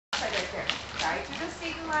outside right there. Right to the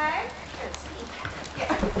seat and leg.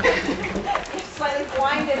 Yeah. You're slightly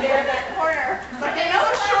blinded there in that corner. But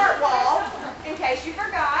another short wall, in case you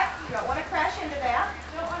forgot. You don't want to crash into that.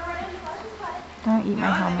 You don't want to run into butt. Don't eat my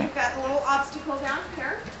helmet. And then you've got the little obstacle down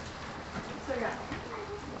here. So yeah.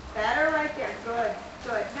 Better right there. Good.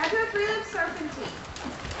 Good. Now do a 3-loop serpentine.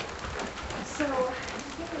 So,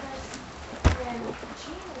 when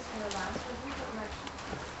Gene was here last, we didn't much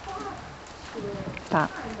thought to it.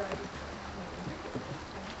 Stop. Good.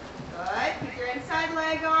 Keep your inside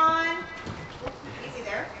leg on. Easy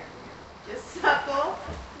there. Just supple.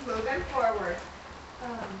 Moving forward. Can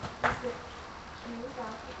you move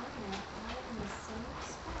out the arm out in the same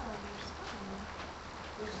spot on your spine?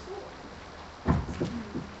 Your soul.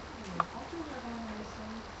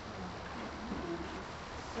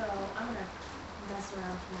 So I'm going to mess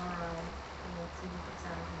around tomorrow and we'll see if it's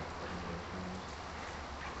out of my coordination.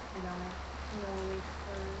 You know, wait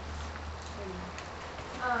first.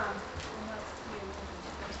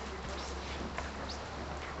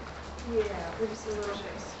 Yeah, we're just a little bit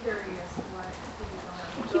curious what is going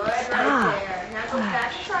on. Good, right there. Now go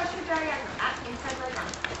back across your diagonal, inside leg on.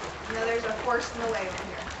 You know there's a horse in the way over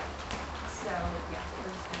here. So, yeah, we're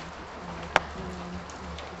just going to make that one.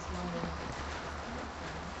 This one.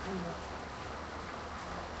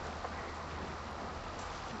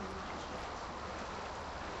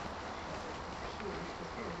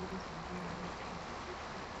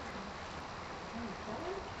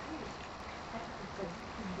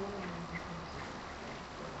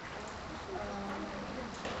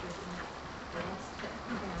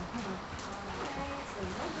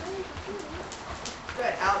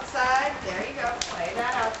 Good. Outside. There you go. Play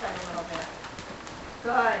that outside a little bit.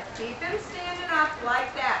 Good. Keep him standing up like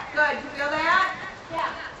that. Good. You feel that? Yeah.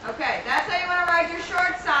 Okay. That's how you want to ride your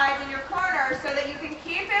short sides in your corner so that you can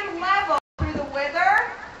keep him level through the wither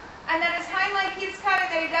and that his hind leg keeps cutting,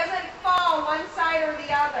 that he doesn't fall one side or the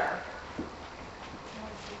other.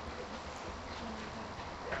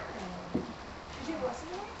 Did you listen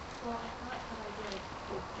to me? Well, I thought that I did.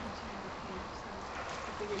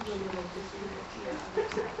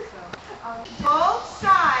 Both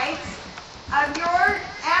sides of your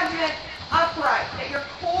adjunct upright, that your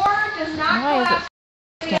core does not go out.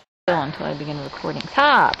 Stand still until I begin recording.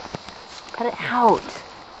 Stop! Cut it out.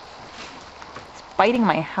 It's biting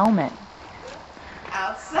my helmet.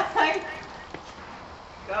 Outside.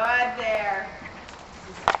 Good there.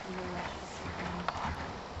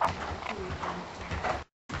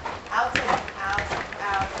 Outside, out.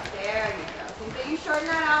 There you go. Think that you shorten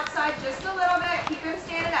that outside just a little bit. Keep him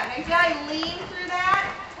standing up. Now, Daddy, lean through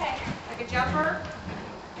that. Okay. Like a jumper.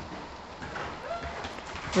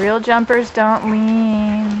 Real jumpers don't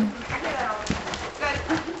lean. Good.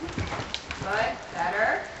 Good.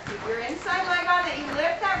 Better. Keep your inside leg on that you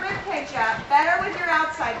lift that rib cage up. Better with your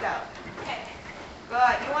outside though. Okay.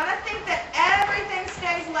 Good. You want to think that everything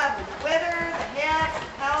stays level. The wither, the hip, the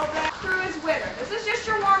pelvis, through his wither. This is just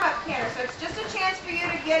your warm-up canter, so it's just a chance for you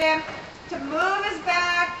to get him to move his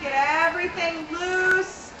back, get everything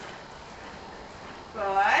loose.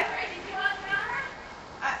 Good.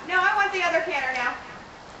 No, I want the other canter now.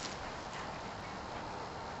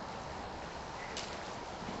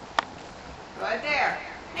 Good there.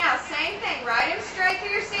 Now, same thing. Ride him straight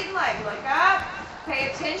through your seat and leg. Look up.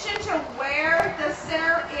 Pay attention to where the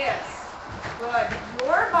center is. Good.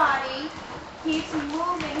 Your body keeps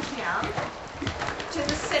moving him to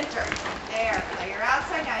the center. There. Now you're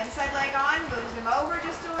outside. Now inside leg on. Moves him over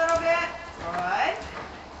just a little bit. Good.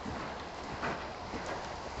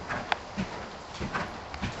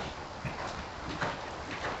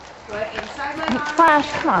 Good. Inside leg on. Flash,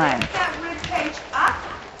 come on. Lift that rib cage up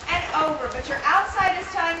and over. But your outside is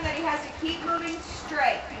telling him that he has to keep moving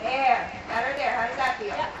straight. There. Better there. How does that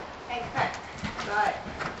feel? Yep. Okay. Good.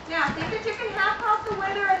 Now, think that you can half pop the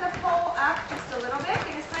wither and the pole up just a little bit.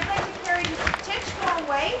 Get his hind leg to carry just a titch more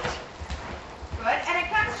weight. Good. And it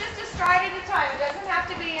comes just a stride at a time. It doesn't have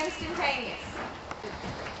to be instantaneous.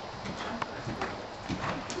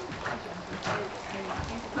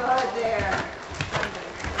 Good there.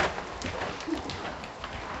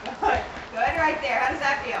 Good. Good right there. How does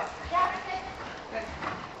that feel? Good.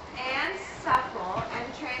 And supple and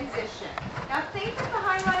transition. Now think that the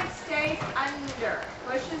hind leg stays under.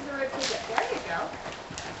 Pushes the rib cage up. There you go.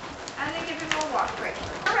 And then give him a little walk. Great.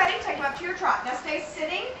 All ready? Take him up to your trot. Now stay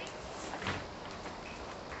sitting.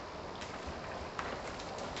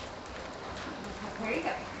 There you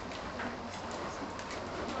go.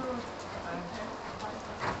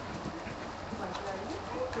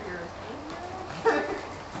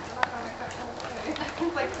 Like,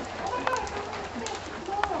 oh my God,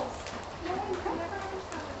 balls. No, I never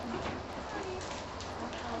understood.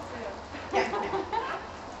 I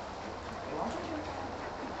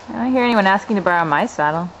don't hear anyone asking to borrow my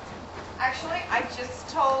saddle. Actually, I just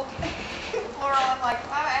told Floral, I'm like,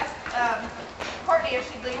 I asked Courtney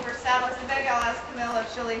if she'd leave her saddle. I said, maybe I'll ask Camilla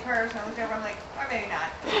if she'll leave hers. And I looked over, I'm like, or maybe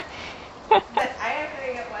not. But I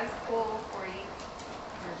agree it was cool for you.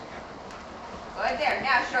 Good there.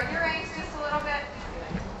 Now shorten your reins just a little bit.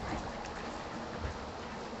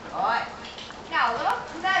 Good. Now a little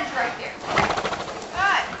nudge right there.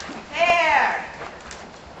 Good. There.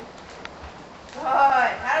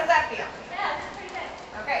 Good. How does that feel? Yeah, it's pretty good.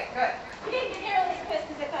 Okay, good. You didn't get nearly as pissed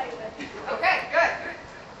as I thought you would. Okay, good.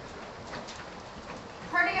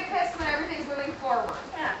 Hard to get pissed when everything's moving forward.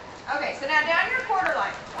 Yeah. Okay, so now down your quarter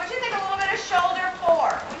line. I want you to think a little bit of shoulder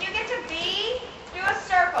 4. When you get to B, do a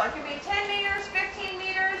circle. It can be 10 meters, 15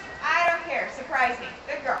 meters. I don't care. Surprise me.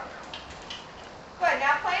 Good girl. Good.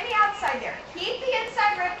 Now play the outside there. Keep the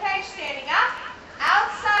inside rib cage standing up.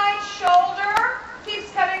 Outside shoulder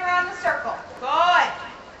keeps coming around the circle. Good.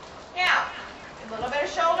 Now, a little bit of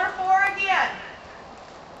shoulder 4 again.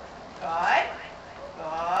 Good.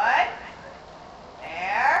 Good.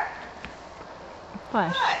 There.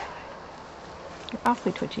 Flush. Good. You're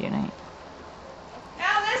awfully twitchy tonight.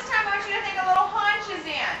 Now this time I want you to think a little haunches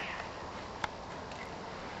in.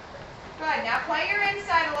 Good. Now play your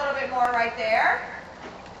inside a little bit more right there.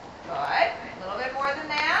 Good. A little bit more than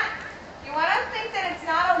that. You want to think that it's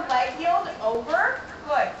not a leg yield over.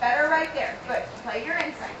 Good. Better right there. Good. Play your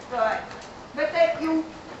inside. Good. But that you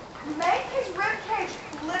make his rib cage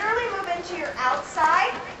literally move into your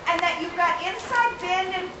outside and that you've got inside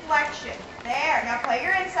bend and flexion. There. Now play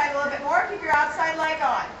your inside a little bit more. Keep your outside leg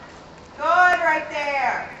on. Good right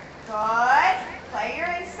there. Good. Play your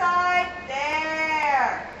inside.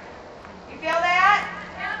 There. You feel that?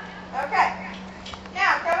 Yeah. Okay.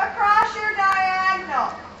 Now come across your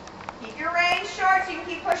diagonal. Keep your reins short so you can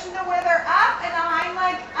keep pushing the wither up and the hind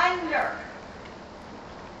leg under.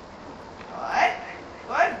 Good.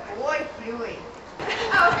 Good boy, Huey.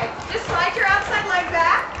 Okay. Just slide your outside leg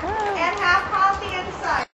back and half pop the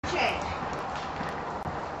inside. Change.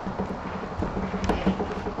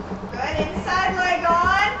 Good. Inside leg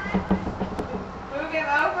on. Move him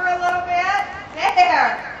over a little bit.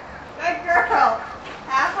 There. Good girl.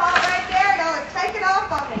 Half hop right there. Don't take it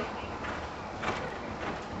off on me.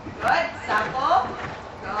 Good. Supple.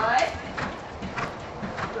 Good.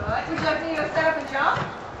 Good. Would you like me to go set up and jump?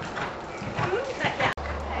 Yeah.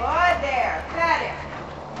 Good there. Pat him.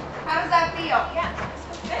 How does that feel? Yeah.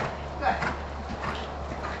 Good. Good.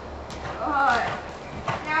 Good.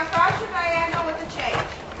 Now cross your diagonal with the change.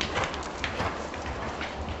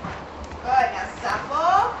 Good. Now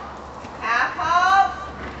supple. Half halt.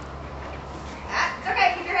 That's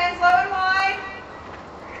okay. Keep your hands low and wide.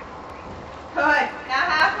 Good. Now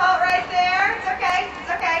half halt right there. It's okay. It's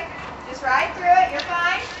okay. Just ride through it. You're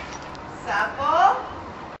fine. Supple.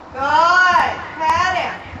 Good. Pat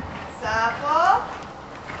him. Supple.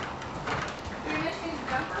 You're going to use a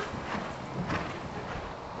jumper?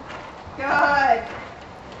 Good.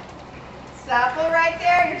 Supple right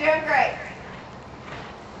there. You're doing great.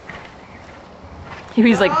 He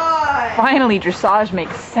was like, Good. finally dressage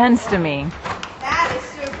makes sense to me. That is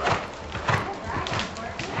super.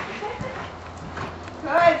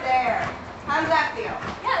 Good there. How does that feel?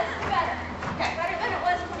 Yeah, this is better. Okay. Better than it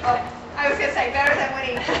was when you Oh, went. I was going to say better than when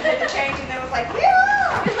he did the change and then was like, It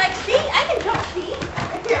yeah. was like, see, I can jump, see?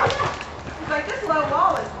 Yeah. He's like, this low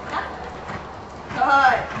wall is nothing.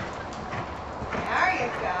 Good. There you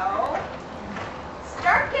go.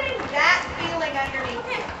 Start getting that feeling underneath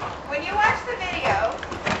you. When you watch the video,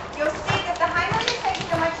 you'll see that the hind leg is taking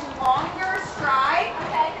a much longer stride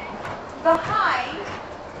Okay. behind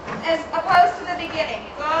as opposed to the beginning.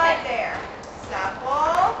 Good there.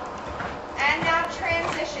 Supple. And now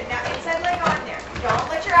transition. Now inside leg on there. Don't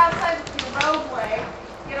let your outside, your rogue leg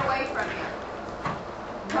get away from you.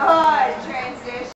 Good.